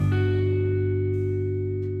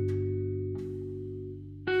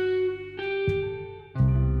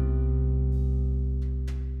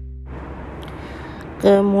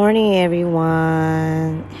Good morning,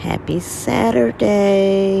 everyone. Happy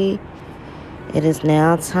Saturday. It is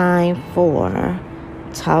now time for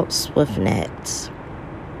Talks with Nets.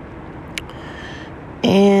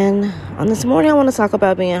 And on this morning, I want to talk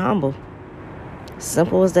about being humble.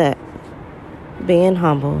 Simple as that. Being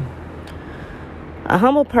humble. A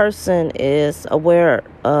humble person is aware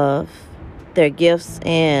of their gifts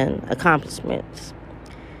and accomplishments,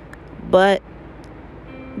 but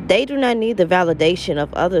they do not need the validation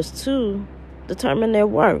of others to determine their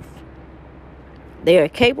worth. They are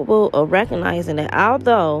capable of recognizing that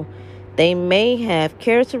although they may have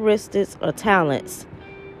characteristics or talents,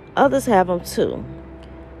 others have them too.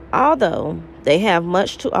 Although they have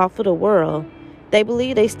much to offer the world, they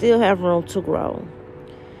believe they still have room to grow.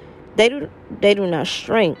 They do not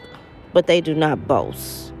shrink, but they do not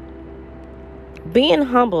boast. Being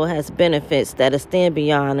humble has benefits that extend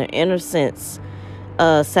beyond an inner sense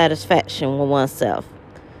satisfaction with oneself.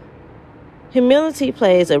 Humility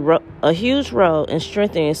plays a huge role in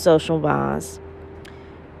strengthening social bonds.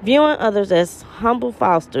 Viewing others as humble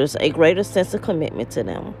fosters a greater sense of commitment to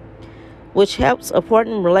them, which helps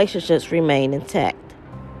important relationships remain intact.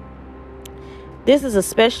 This is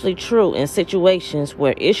especially true in situations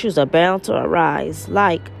where issues are bound to arise,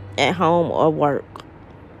 like at home or work.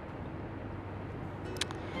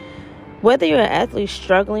 Whether you're an athlete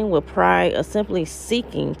struggling with pride or simply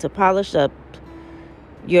seeking to polish up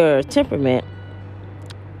your temperament,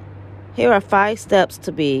 here are 5 steps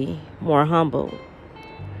to be more humble.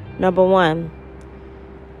 Number 1,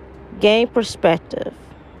 gain perspective.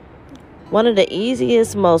 One of the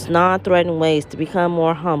easiest, most non-threatening ways to become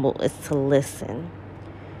more humble is to listen.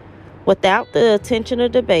 Without the intention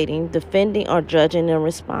of debating, defending, or judging and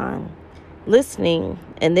respond. Listening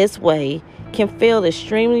in this way can feel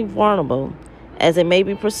extremely vulnerable, as it may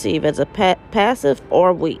be perceived as a passive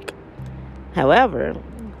or weak. However,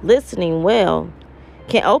 listening well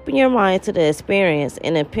can open your mind to the experience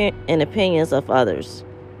and opinions of others,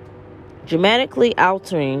 dramatically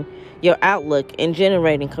altering your outlook and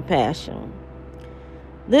generating compassion.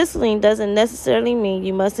 Listening doesn't necessarily mean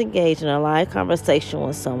you must engage in a live conversation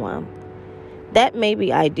with someone. That may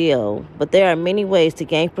be ideal, but there are many ways to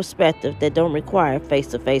gain perspective that don't require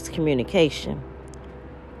face-to-face communication.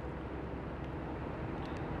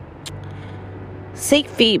 Seek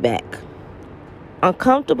feedback.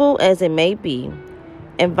 Uncomfortable as it may be,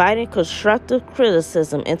 inviting constructive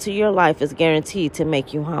criticism into your life is guaranteed to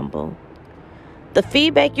make you humble. The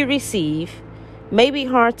feedback you receive may be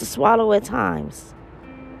hard to swallow at times,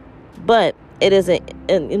 but it is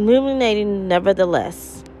illuminating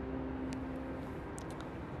nevertheless.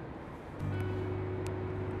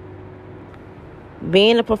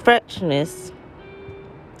 Being a perfectionist,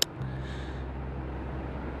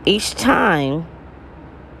 let's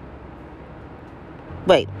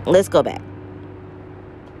go back.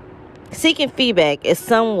 Seeking feedback is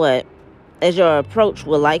somewhat as your approach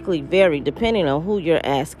will likely vary depending on who you're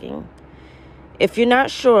asking. If you're not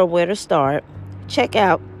sure where to start, check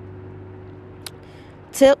out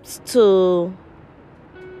tips to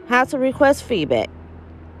how to request feedback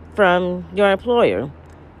from your employer.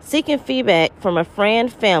 Seeking feedback from a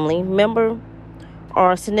friend, family member,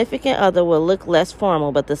 or significant other will look less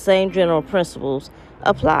formal, but the same general principles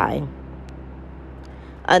apply.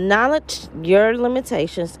 Acknowledge your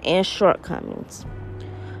limitations and shortcomings.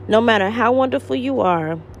 No matter how wonderful you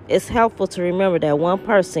are, it's helpful to remember that one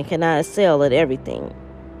person cannot excel at everything.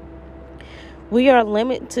 We are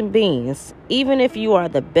limited beings. Even if you are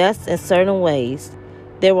the best in certain ways,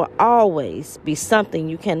 there will always be something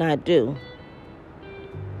you cannot do.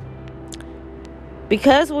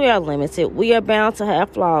 Because we are limited, we are bound to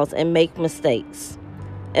have flaws and make mistakes.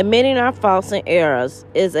 Admitting our faults and errors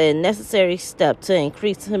is a necessary step to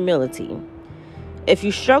increase humility. If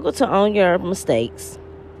you struggle to own your mistakes,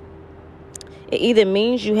 it either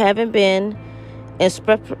means you haven't been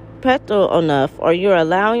introspective enough, or you're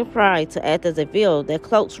allowing pride to act as a veil that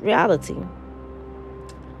cloaks reality.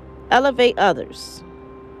 Elevate others.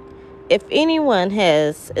 If anyone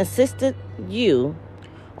has assisted you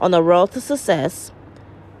on the road to success,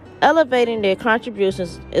 elevating their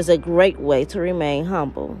contributions is a great way to remain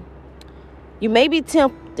humble. You may be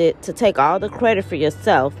tempted to take all the credit for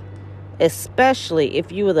yourself, especially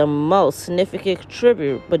if you were the most significant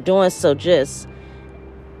contributor, but doing so just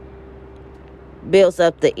builds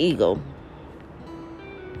up the ego.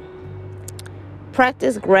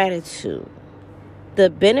 Practice gratitude.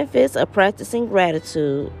 The benefits of practicing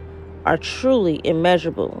gratitude are truly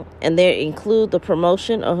immeasurable, and they include the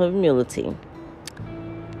promotion of humility.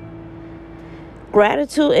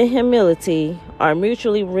 Gratitude and humility are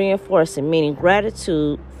mutually reinforcing, meaning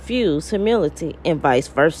gratitude infuse humility and vice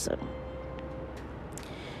versa.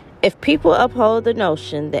 If people uphold the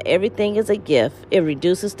notion that everything is a gift, it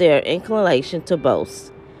reduces their inclination to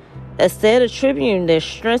boast. Instead of attributing their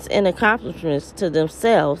strengths and accomplishments to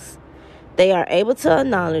themselves, they are able to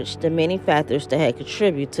acknowledge the many factors that have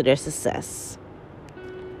contributed to their success.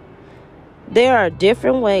 There are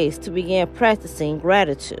different ways to begin practicing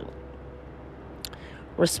gratitude.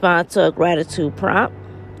 Respond to a gratitude prompt.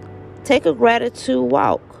 Take a gratitude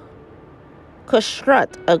walk.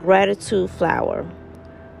 Construct a gratitude flower.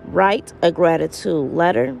 Write a gratitude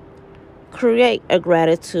letter. Create a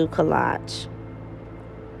gratitude collage.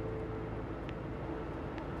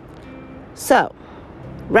 So,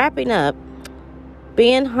 wrapping up,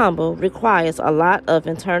 being humble requires a lot of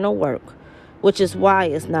internal work, which is why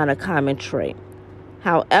it's not a common trait.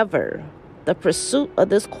 However, the pursuit of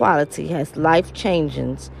this quality has life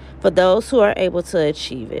changes for those who are able to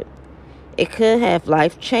achieve it. It could have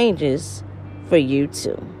life changes for you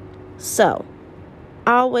too. So,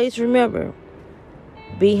 always remember,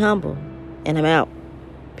 be humble, and I'm out.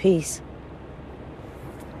 Peace.